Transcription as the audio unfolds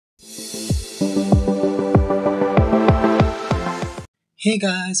Hey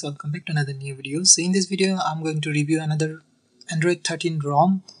guys, welcome back to another new video. So in this video I'm going to review another Android 13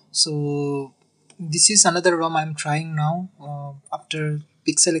 ROM. So this is another ROM I'm trying now after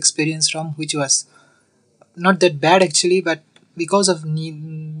Pixel Experience ROM, which was not that bad actually, but because of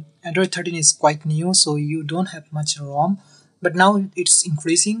Android 13 is quite new, so you don't have much ROM, but now it's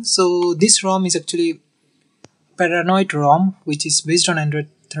increasing. So this ROM is actually Paranoid ROM, which is based on Android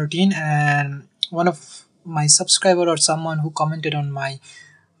 13, and one of my subscriber or someone who commented on my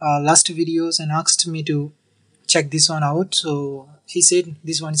last videos and asked me to check this one out. So he said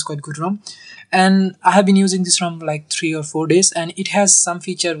this one is quite good ROM, and I have been using this ROM like 3 or 4 days, and it has some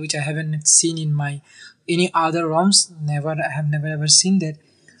feature which I haven't seen in my any other ROMs. I have never ever seen that.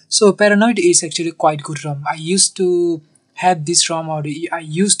 So Paranoid is actually quite good ROM. I used to have this ROM, or I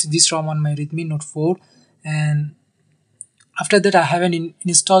used this ROM on my Redmi Note 4, and after that I haven't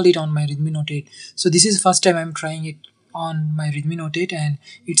installed it on my Redmi Note 8. So this is first time I'm trying it on my Redmi Note 8, and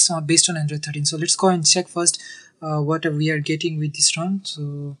it's based on Android 13. So let's go and check first what we are getting with this ROM.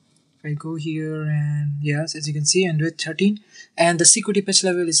 So if I go here, and yes, as you can see, Android 13, and the security patch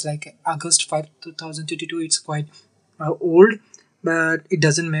level is like August 5 2022. It's quite old, but it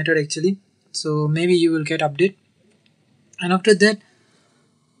doesn't matter actually. So maybe you will get update. And after that,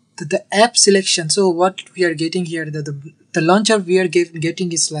 the app selection. So what we are getting here, the launcher we are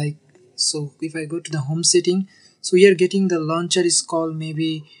getting is like, so if I go to the home setting, so we are getting the launcher is called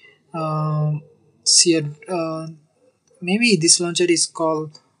maybe see maybe this launcher is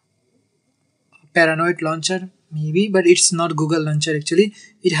called Paranoid launcher maybe, but it's not Google launcher actually.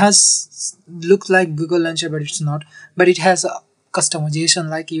 It has looks like Google launcher, but it's not. But it has a customization,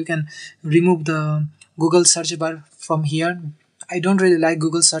 like you can remove the Google search bar from here. I don't really like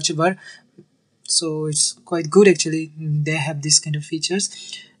Google search bar, so it's quite good actually. They have this kind of features,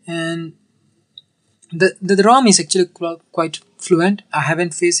 and the ROM is actually quite fluent. I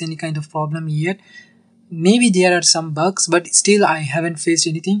haven't faced any kind of problem yet. Maybe there are some bugs, but still I haven't faced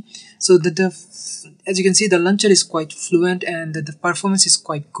anything. So as you can see, the launcher is quite fluent, and the performance is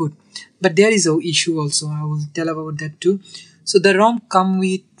quite good. But there is a issue also. I will tell about that too. So the ROM come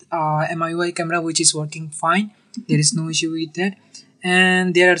with MIUI camera, which is working fine. There is no issue with that.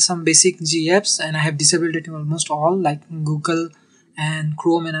 And there are some basic G apps, and I have disabled it almost all, like Google and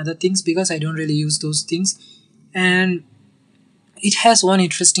Chrome and other things, because I don't really use those things. And it has one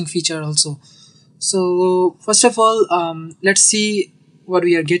interesting feature also. So first of all, let's see what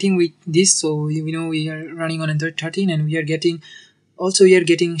we are getting with this. So we know we are running on Android 13, and we are getting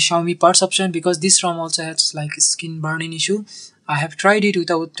Xiaomi parts option, because this ROM also has like skin burning issue. I have tried it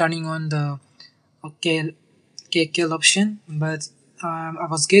without turning on the KL option, but I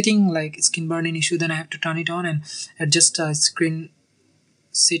was getting like skin burning issue. Then I have to turn it on and adjust screen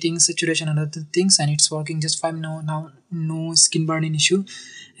settings, saturation, and other things, and it's working just fine now. No skin burning issue.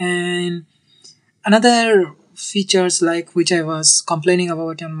 And another features like which I was complaining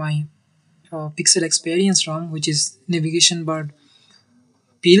about on my Pixel Experience ROM, which is navigation bar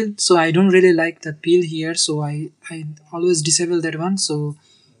peel. So I don't really like the peel here, so I always disable that one. So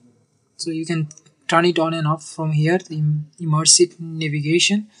you can turn it on and off from here, the immersive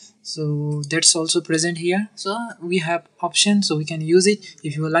navigation. So that's also present here. So we have options, so we can use it.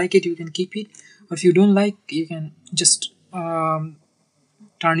 If you like it, you can keep it, or if you don't like, you can just turn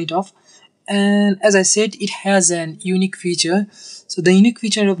it off. And as I said, it has an unique feature. So the unique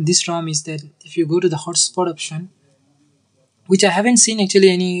feature of this ROM is that if you go to the hotspot option, which I haven't seen actually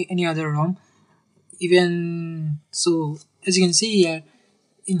any other ROM, even so, as you can see here,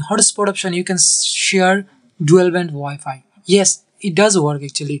 in hotspot option you can share dual band Wi-Fi. Yes, it does work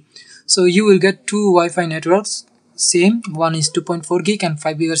actually. So you will get two Wi-Fi networks, same one is 2.4 gig and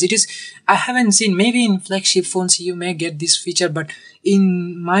 5 gigahertz. It is, I haven't seen, maybe in flagship phones you may get this feature, but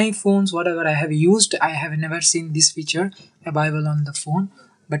in my phones whatever I have used, I have never seen this feature available on the phone.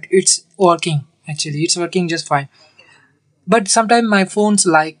 But it's working actually, it's working just fine. But sometimes my phones,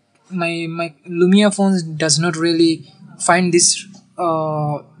 like my Lumia phones, does not really find this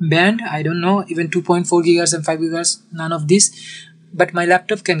band. I don't know, even 2.4 gigahertz and 5 gigahertz, none of this. But my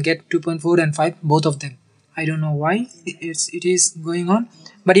laptop can get 2.4 and 5, both of them. I don't know why it is going on.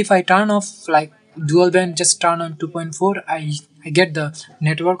 But if I turn off like dual band, just turn on 2.4, I get the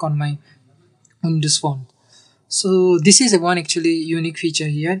network on my Windows phone. So this is one actually unique feature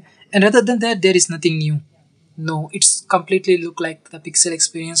here. And other than that, there is nothing new. No, it's completely look like the Pixel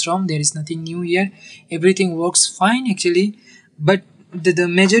Experience ROM. There is nothing new here. Everything works fine actually. But the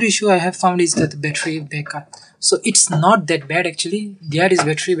major issue I have found is that the battery backup. So it's not that bad actually. There is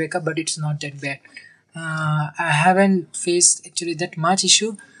battery backup, but it's not that bad. I haven't faced actually that much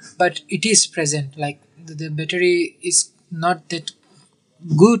issue, but it is present. Like the battery is not that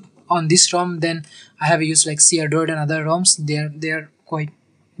good on this ROM, then I have used like Android and other ROMs. They are quite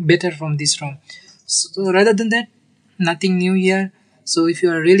better from this ROM. So rather than that, nothing new here. So if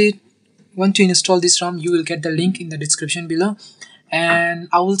you are really want to install this ROM, you will get the link in the description below. And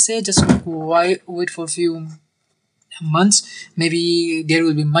I will say just wait for a few months. Maybe there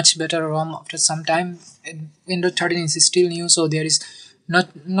will be much better ROM after some time. And Android 13 is still new, so there is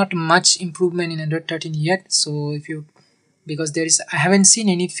not much improvement in Android 13 yet. So if you, because there is, I haven't seen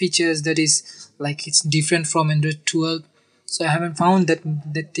any features that is like it's different from Android 12. So I haven't found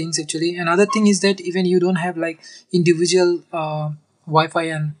that things actually. Another thing is that even you don't have like individual Wi-Fi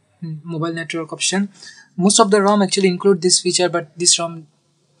and mobile network option. Most of the ROM actually include this feature, but this ROM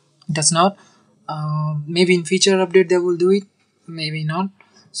does not. Maybe in future update they will do it, maybe not.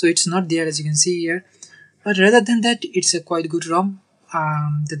 So it's not there as you can see here. But rather than that, it's a quite good ROM.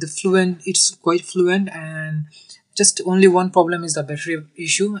 The fluent, it's quite fluent, and just only one problem is the battery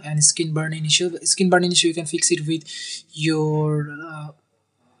issue and skin burning issue. Skin burning issue you can fix it with your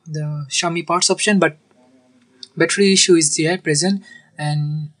the Xiaomi parts option, but battery issue is there present,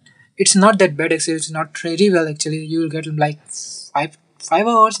 and it's not that bad actually. It's not very well actually. You will get like 5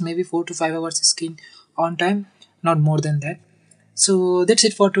 hours, maybe 4 to 5 hours skin on time, not more than that. So that's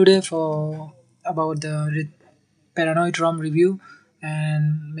it for today for about the paranoid ROM review,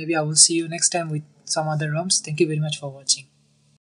 and maybe I will see you next time with some other ROMs. Thank you very much for watching.